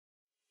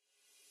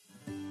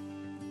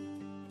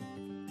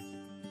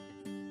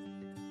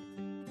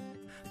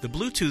The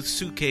Bluetooth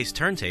Suitcase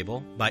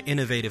Turntable by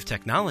Innovative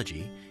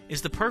Technology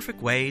is the perfect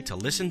way to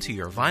listen to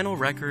your vinyl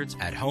records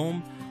at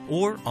home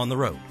or on the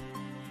road.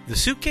 The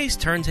Suitcase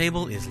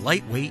Turntable is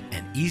lightweight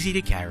and easy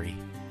to carry.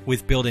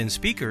 With built-in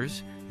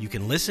speakers, you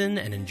can listen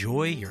and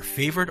enjoy your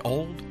favorite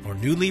old or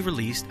newly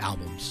released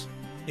albums.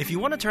 If you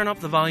want to turn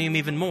up the volume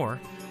even more,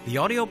 the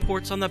audio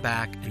ports on the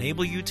back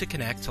enable you to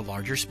connect to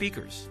larger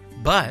speakers.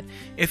 But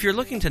if you're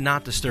looking to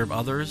not disturb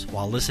others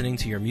while listening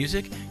to your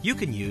music, you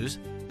can use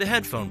the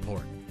Headphone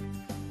Port.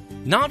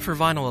 Not for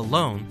vinyl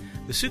alone,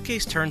 the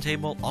Suitcase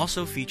Turntable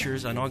also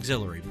features an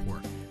auxiliary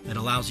port that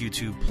allows you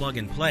to plug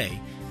and play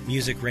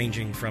music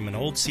ranging from an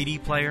old CD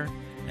player,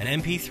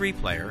 an MP3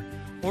 player,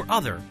 or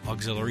other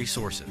auxiliary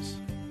sources.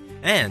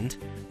 And,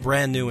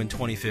 brand new in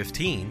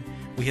 2015,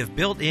 we have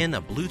built in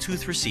a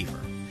Bluetooth receiver,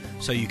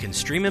 so you can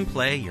stream and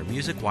play your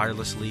music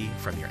wirelessly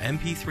from your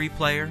MP3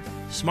 player,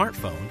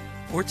 smartphone,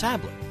 or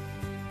tablet.